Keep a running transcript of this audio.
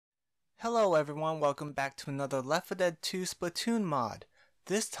Hello everyone, welcome back to another L4D2 Splatoon mod.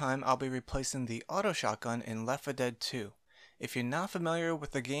 This time I'll be replacing the auto shotgun in L4D2. If you're not familiar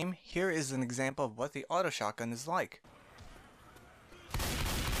with the game, here is an example of what the auto shotgun is like.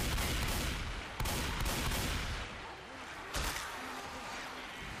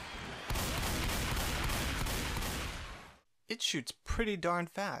 It shoots pretty darn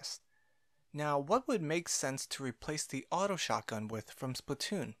fast. Now, what would make sense to replace the auto shotgun with from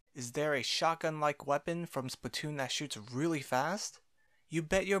Splatoon? Is there a shotgun-like weapon from Splatoon that shoots really fast? You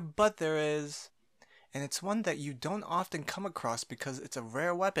bet your butt there is! And it's one that you don't often come across because it's a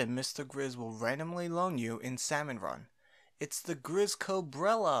rare weapon Mr. Grizz will randomly loan you in Salmon Run. It's the Grizzco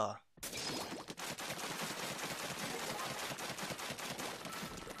Brella!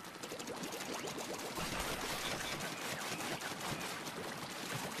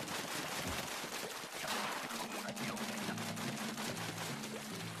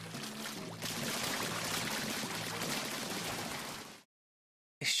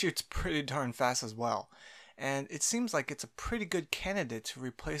 It shoots pretty darn fast as well, and it seems like it's a pretty good candidate to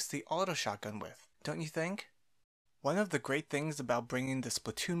replace the auto shotgun with, don't you think? One of the great things about bringing the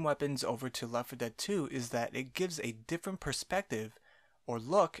Splatoon weapons over to L4D2 is that it gives a different perspective or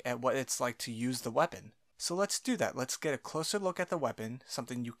look at what it's like to use the weapon. So let's do that. Let's get a closer look at the weapon,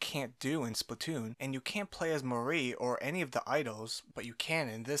 something you can't do in Splatoon, and you can't play as Marie or any of the idols, but you can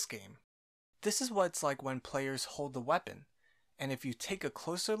in this game. This is what it's like when players hold the weapon. And if you take a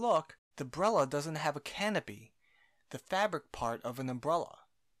closer look, the Brella doesn't have a canopy, the fabric part of an umbrella.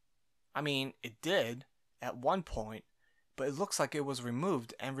 I mean, it did at one point, but it looks like it was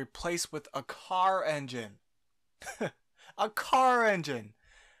removed and replaced with a car engine. A car engine!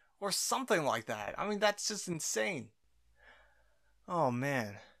 Or something like that. I mean, that's just insane. Oh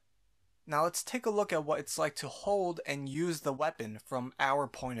man. Now let's take a look at what it's like to hold and use the weapon from our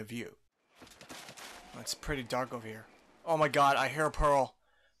point of view. It's pretty dark over here. Oh my god, I hear Pearl.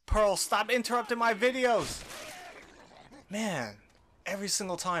 Pearl, stop interrupting my videos! Man, every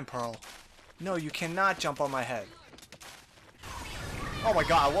single time, Pearl. No, you cannot jump on my head. Oh my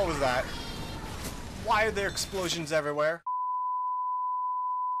god, what was that? Why are there explosions everywhere?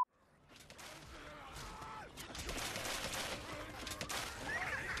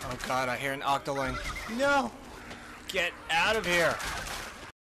 Oh god, I hear an Octoling. No! Get out of here!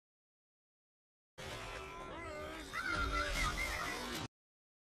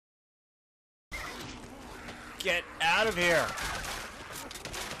 Get out of here!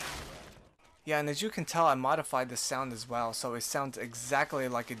 Yeah, and as you can tell, I modified the sound as well, so it sounds exactly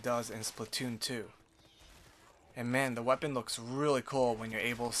like it does in Splatoon 2. And man, the weapon looks really cool when you're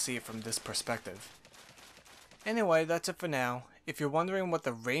able to see it from this perspective. Anyway, that's it for now. If you're wondering what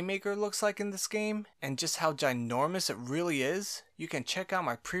the Rainmaker looks like in this game, and just how ginormous it really is, you can check out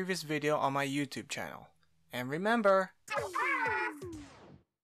my previous video on my YouTube channel. And remember...